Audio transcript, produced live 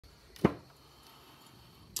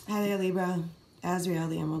Hi there, Libra. Azrael,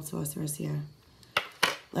 the Emerald Sorceress here.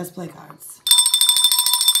 Let's play cards.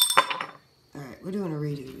 Alright, we're doing a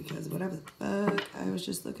redo because whatever the fuck I was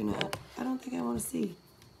just looking at, I don't think I want to see.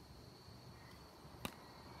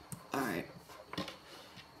 Alright.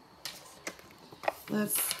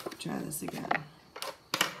 Let's try this again.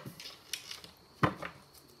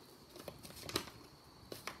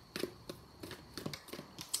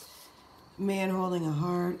 Man holding a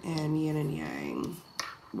heart and yin and yang.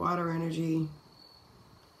 Water energy.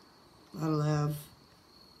 A lot of love.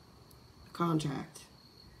 Contract.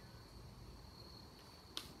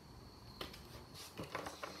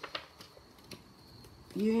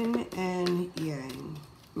 Yin and yang.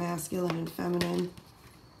 Masculine and feminine.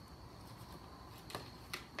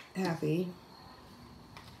 Happy.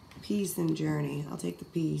 Peace and journey. I'll take the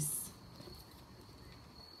peace.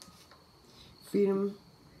 Freedom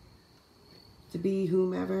to be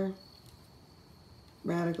whomever.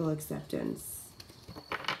 Radical acceptance.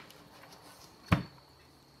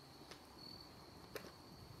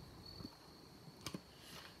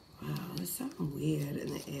 Wow, there's something weird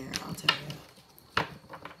in the air, I'll tell you.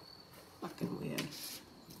 Fucking weird.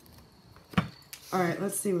 Alright,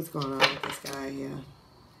 let's see what's going on with this guy here.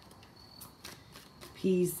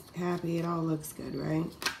 Peace, happy, it all looks good,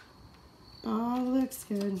 right? All looks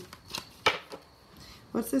good.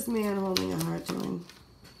 What's this man holding a heart doing?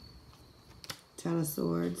 Ten of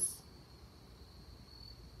Swords.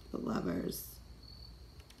 The Lovers.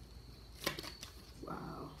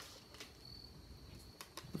 Wow.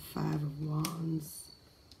 The Five of Wands.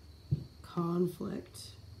 Conflict.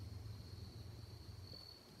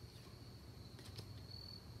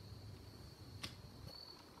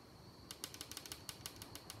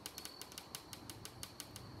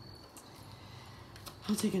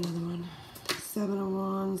 I'll take another one. Seven of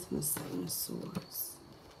Wands and the Seven of Swords.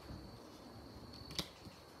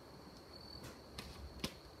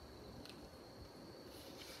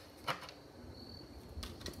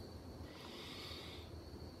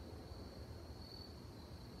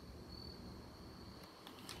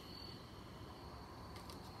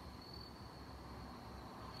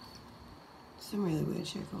 Some really weird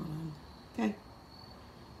shit going on. Okay.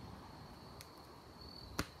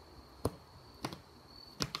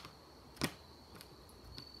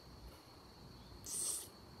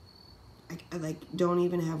 I like don't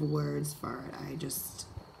even have words for it. I just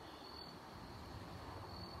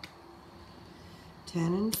 10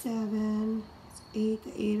 and 7. It's 8,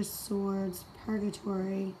 the 8 of Swords,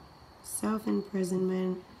 purgatory,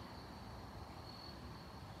 self-imprisonment,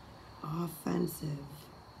 offensive,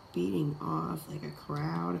 beating off like a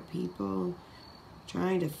crowd of people,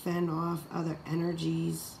 trying to fend off other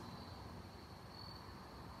energies.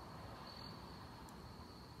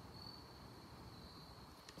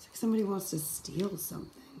 It's like somebody wants to steal something.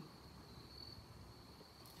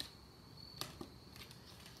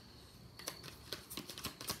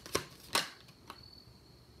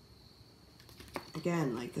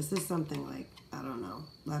 Again, like this is something like, I don't know,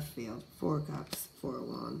 left field. 4 of Cups, 4 of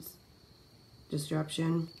Wands.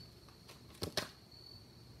 Disruption.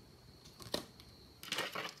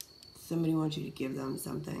 Somebody wants you to give them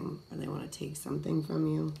something, or they want to take something from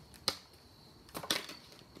you.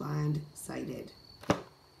 Blind-sighted.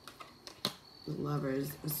 The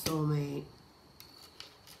Lovers, a soulmate.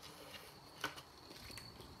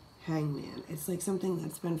 Hangman. It's like something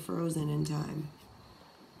that's been frozen in time.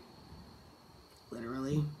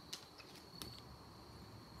 Literally.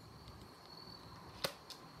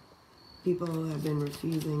 People have been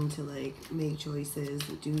refusing to like make choices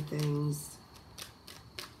and do things.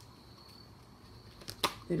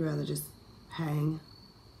 They'd rather just hang.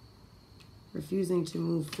 Refusing to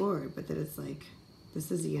move forward, but that it's like, this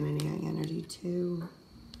is yin and yang energy too.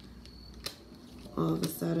 All of a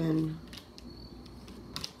sudden,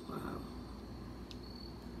 wow.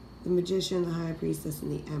 The Magician, the High Priestess,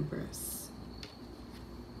 and the Empress.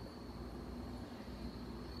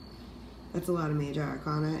 That's a lot of major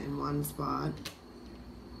arcana in one spot.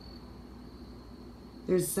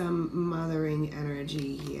 There's some mothering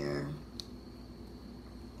energy here.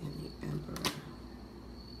 And the Emperor.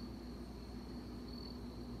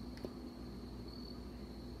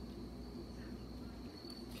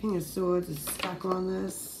 King of Swords is stuck on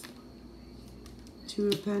this. 2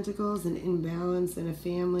 of Pentacles, an imbalance in a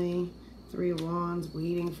family. 3 of Wands,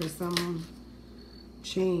 waiting for some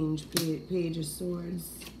change. Page of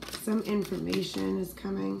Swords. Some information is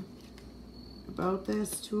coming about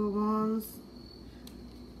this. 2 of Wands.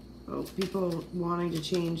 Oh, people wanting to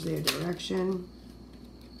change their direction.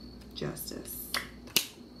 Justice.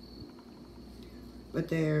 But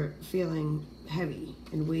they're feeling heavy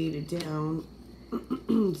and weighted down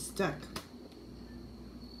Stuck.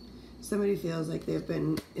 Somebody feels like they've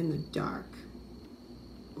been in the dark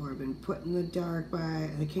or been put in the dark by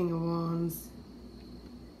the King of Wands.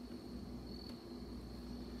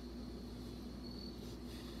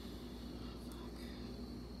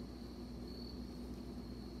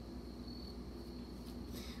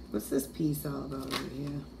 What's this piece all about over here?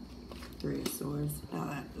 Three of Swords. Oh,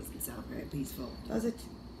 that doesn't sound very peaceful, does it?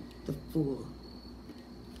 The Fool.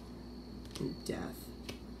 And Death.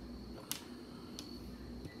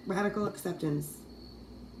 Radical acceptance.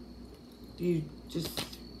 You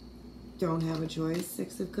just don't have a choice.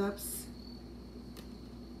 Six of Cups.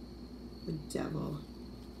 The Devil.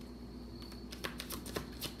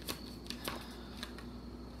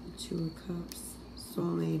 Two of Cups.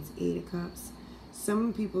 Soulmates. Eight of Cups.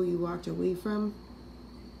 Some people you walked away from,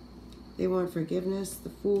 they want forgiveness.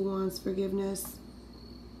 The Fool wants forgiveness.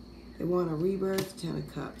 They want a rebirth. Ten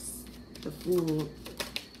of Cups. The Fool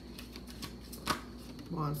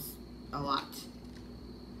wants a lot.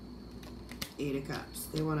 Eight of Cups.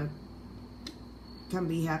 They want to come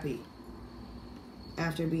be happy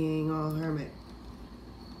after being all hermit.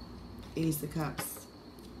 Ace of Cups.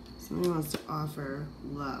 Somebody wants to offer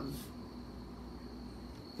love.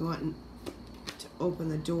 They want to open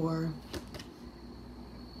the door.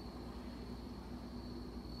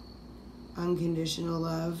 Unconditional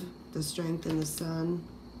love, the strength in the sun,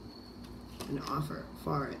 and offer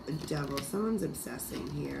for it. The Devil. Someone's obsessing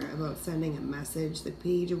here about sending a message. The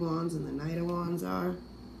Page of Wands and the Knight of Wands are.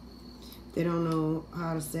 They don't know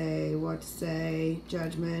how to say, what to say,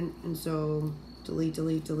 judgment, and so delete,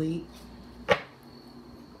 delete, delete.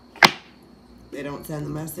 They don't send the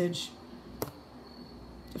message.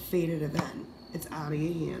 A fated event. It's out of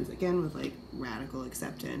your hands. Again, with like radical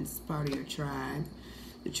acceptance, part of your tribe.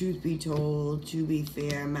 The truth be told, to be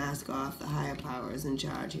fair, mask off, the higher powers in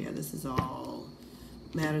charge here. This is all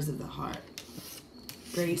matters of the heart.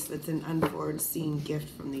 Grace that's an unforeseen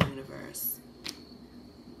gift from the universe.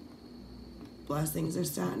 Blessings are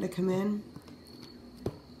starting to come in.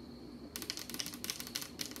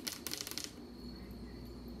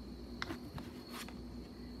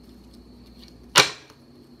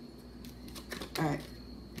 All right.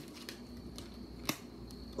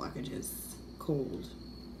 Blockages. Cold.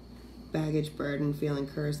 Baggage, burden, feeling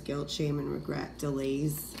cursed, guilt, shame, and regret.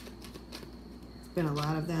 Delays. It's been a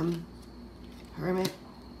lot of them. Hermit.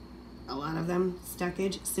 A lot of them.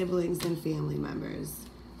 Stuckage. Siblings and family members.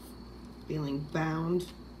 Feeling bound.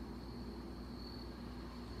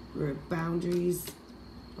 We're at boundaries.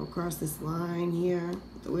 Don't cross this line here.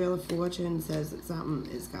 The Wheel of Fortune says that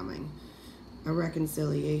something is coming. A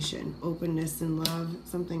reconciliation. Openness and love.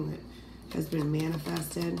 Something that has been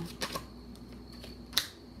manifested.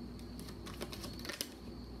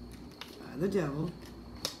 The Devil.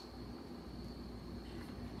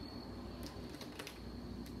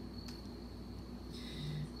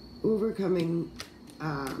 Overcoming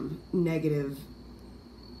negative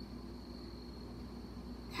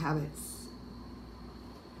habits.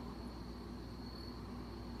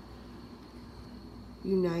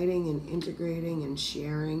 Uniting and integrating and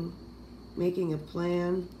sharing. Making a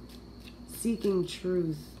plan. Seeking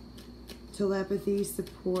truth. Telepathy,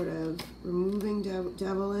 supportive. Removing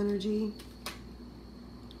devil energy.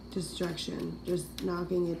 Destruction, just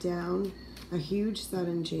knocking it down. A huge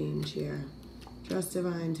sudden change here. Trust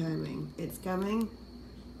divine timing. It's coming.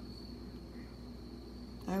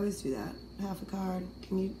 I always do that. Half a card.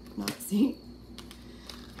 Can you not see?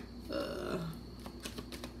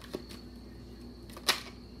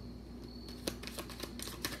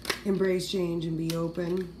 Embrace change and be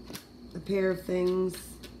open. A pair of things.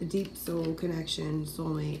 A deep soul connection.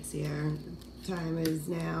 Soulmates here. Time is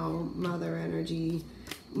now. Mother energy.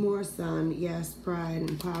 More sun, yes, pride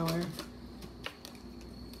and power.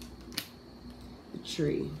 The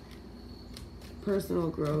Tree. Personal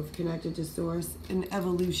growth connected to source and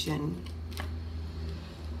evolution.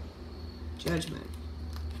 Judgment.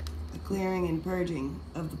 The clearing and purging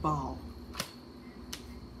of the ball.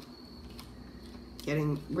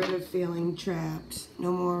 Getting rid of feeling trapped.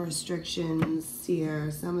 No more restrictions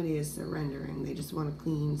here. Somebody is surrendering. They just want a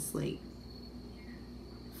clean slate.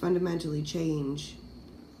 Fundamentally change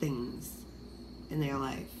things in their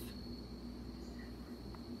life.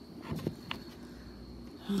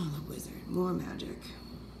 Oh, the Wizard. More magic.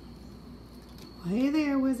 Hey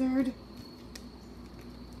there, Wizard.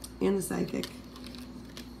 And the Psychic.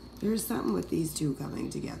 There's something with these two coming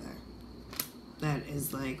together that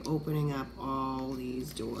is like opening up all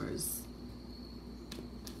these doors.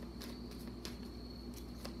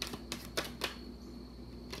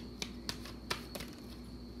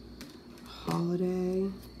 Holiday.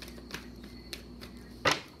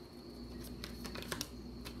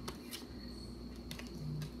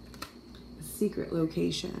 secret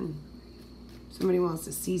location. Somebody wants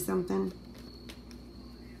to see something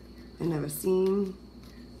they never seen.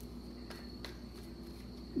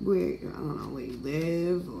 Where, I don't know, where you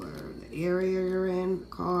live or the area you're in,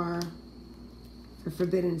 car. A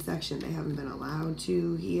forbidden section they haven't been allowed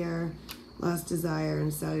to here. Lost desire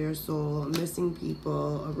and sell your soul. Missing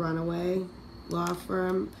people. A runaway. Law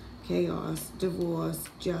firm. Chaos. Divorce.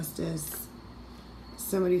 Justice.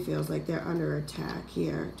 Somebody feels like they're under attack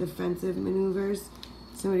here. Defensive maneuvers.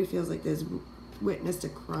 Somebody feels like there's witnessed a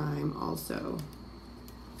crime also.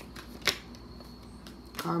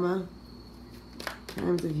 Karma.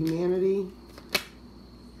 Crimes of humanity.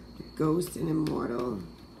 Ghost and immortal.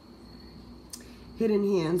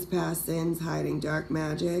 Hidden hands, past sins, hiding dark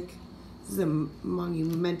magic. This is a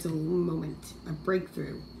monumental moment, a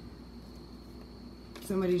breakthrough.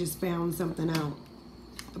 Somebody just found something out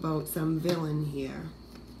about some villain here.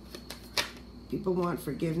 People want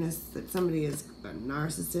forgiveness, that somebody is a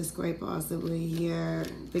narcissist quite possibly here.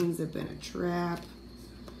 And things have been a trap.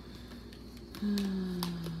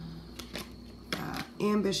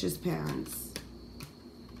 Ambitious parents.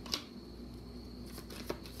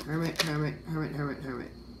 Hermit, hermit, hermit, hermit,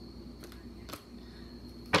 hermit.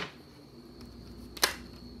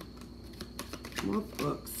 More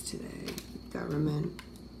books today. Government.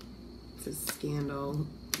 It's a scandal.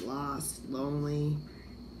 Lost. Lonely.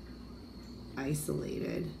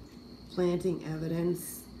 Isolated. Planting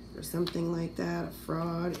evidence or something like that. A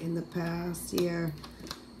fraud in the past here.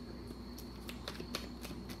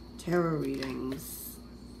 Tarot readings.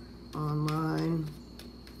 Online.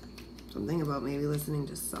 Something about maybe listening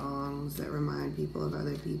to songs that remind people of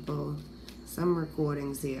other people. Some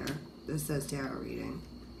recordings here. This says tarot reading.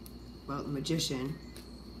 About the magician.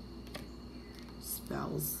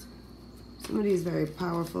 Spells. Somebody is very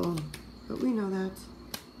powerful, but we know that.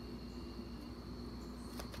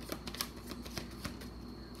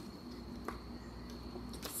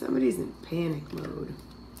 Somebody's in panic mode.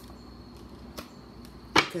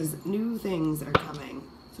 Because new things are coming.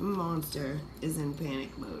 Some monster is in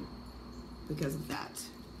panic mode because of that.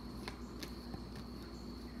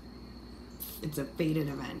 It's a fated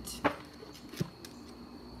event.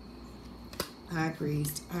 High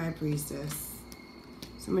priest, high priestess.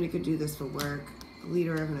 Somebody could do this for work. A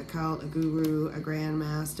leader of an occult, a guru, a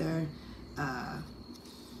grandmaster.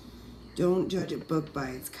 Don't judge a book by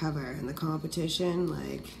its cover. In the competition,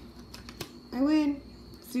 like, I win.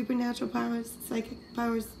 Supernatural powers, psychic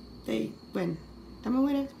powers, they win. I'm a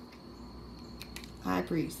winner. High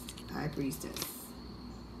priest, high priestess.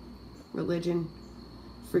 Religion,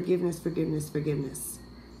 forgiveness, forgiveness, forgiveness.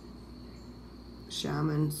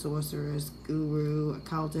 Shaman, sorceress, guru,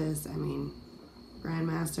 occultist, I mean,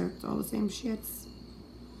 grandmaster, it's all the same shits.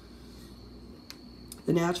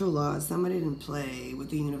 The natural laws, somebody didn't play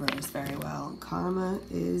with the universe very well. Karma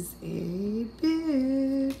is a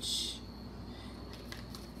bitch.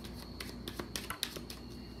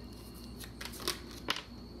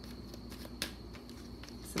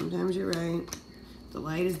 Sometimes you're right. The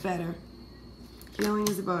light is better. Healing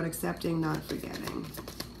is about accepting, not forgetting.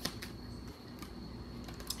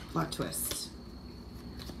 Plot twist.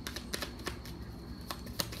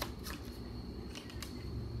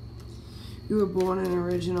 You were born an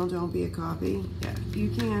original, don't be a copy. Yeah, you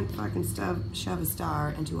can't fucking shove a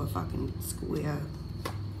star into a fucking square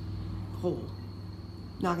hole.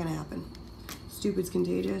 Not gonna happen. Stupid's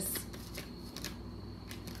contagious.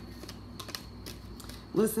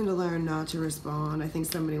 Listen to learn, not to respond. I think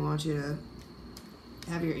somebody wants you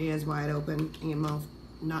to have your ears wide open and your mouth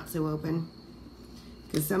not so open.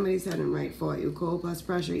 Because somebody's heading right for you. Cold plus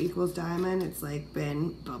pressure equals diamond. It's like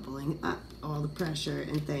been bubbling up. All the pressure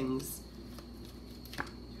and things.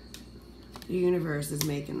 The universe is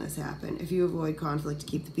making this happen. If you avoid conflict to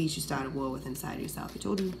keep the peace, you start a war with inside yourself. I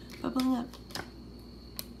told you, bubbling up.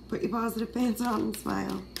 Put your positive pants on and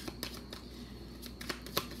smile.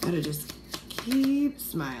 Gotta just keep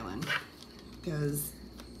smiling, because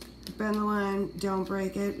bend the line, don't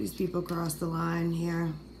break it. These people cross the line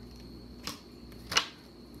here.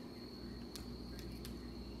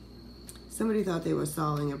 Somebody thought they were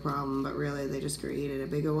solving a problem, but really they just created a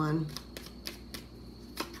bigger one.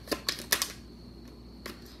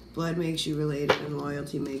 Blood makes you related and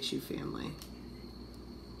loyalty makes you family.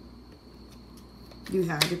 You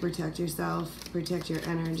had to protect yourself, protect your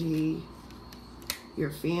energy, your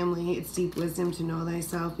family. It's deep wisdom to know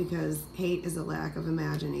thyself, because hate is a lack of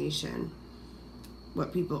imagination.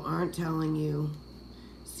 What people aren't telling you.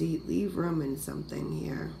 See, leave room in something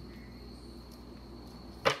here.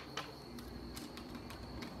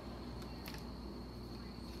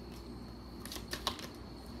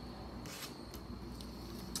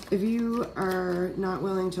 If you are not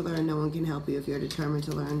willing to learn, no one can help you. If you're determined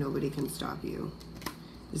to learn, nobody can stop you.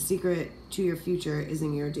 The secret to your future is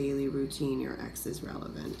in your daily routine. Your ex is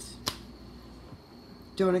relevant.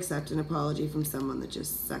 Don't accept an apology from someone that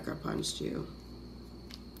just sucker punched you.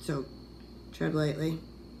 So, tread lightly.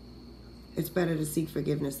 It's better to seek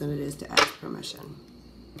forgiveness than it is to ask permission.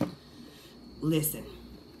 Listen.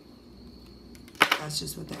 That's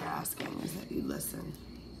just what they're asking, is that you listen.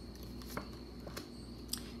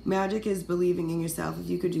 Magic is believing in yourself. If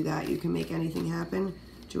you could do that, you can make anything happen.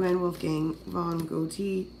 Joanne Wolfgang von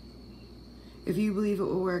Goethe. If you believe it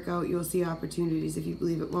will work out, you will see opportunities. If you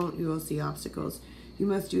believe it won't, you will see obstacles. You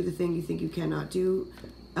must do the thing you think you cannot do.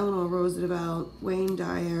 Eleanor Roosevelt, Wayne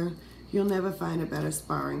Dyer. You'll never find a better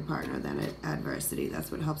sparring partner than adversity. That's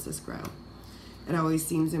what helps us grow. It always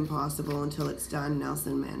seems impossible until it's done.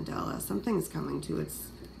 Nelson Mandela. Something's coming to its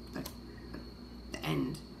the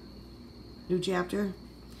end. New chapter.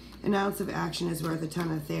 An ounce of action is worth a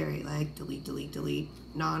ton of theory, like delete, delete, delete,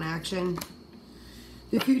 non-action.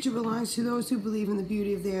 The future belongs to those who believe in the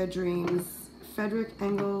beauty of their dreams. Frederick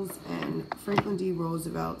Engels and Franklin D.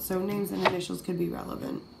 Roosevelt. So names and initials could be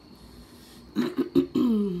relevant.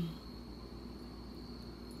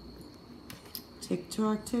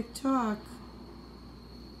 Tick-tock, tick-tock.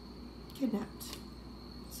 Kidnapped.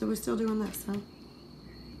 So we're still doing this, huh?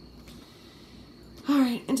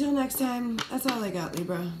 Alright, until next time, that's all I got,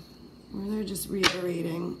 Libra. They're just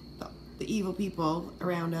reiterating the evil people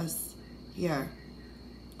around us here.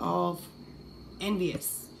 All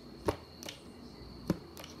envious.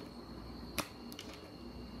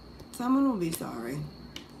 Someone will be sorry.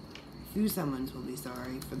 A few someones will be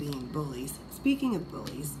sorry for being bullies. Speaking of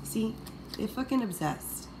bullies, see, they're fucking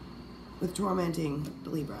obsessed with tormenting the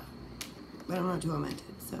Libra. But I'm not tormented,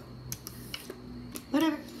 so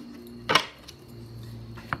whatever.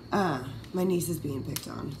 My niece is being picked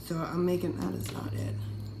on, so I'm making, that is not it.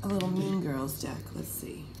 A little Mean Girls deck. Let's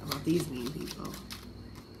see about these mean people.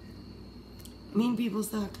 Mean people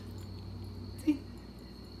suck. See?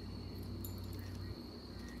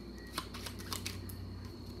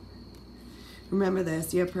 Remember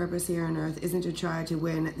this, your purpose here on earth isn't to try to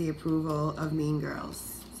win the approval of mean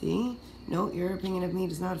girls. See? No, your opinion of me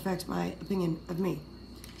does not affect my opinion of me.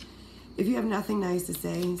 If you have nothing nice to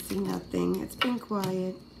say nothing. It's been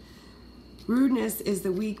quiet. Rudeness is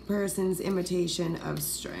the weak person's imitation of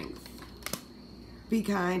strength. Be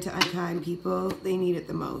kind to unkind people. They need it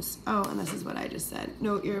the most. Oh, and this is what I just said.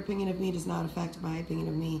 No, your opinion of me does not affect my opinion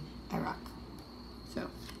of me. I rock. So.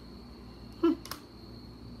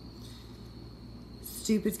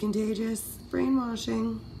 Stupid's contagious.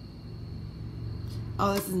 Brainwashing.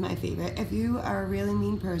 Oh, this is my favorite. If you are a really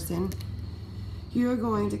mean person, you're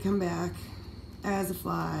going to come back as a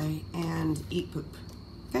fly and eat poop.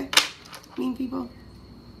 Okay? Mean people,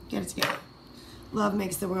 get it together. Love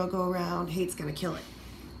makes the world go around. Hate's gonna kill it.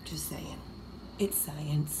 Just saying. It's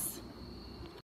science.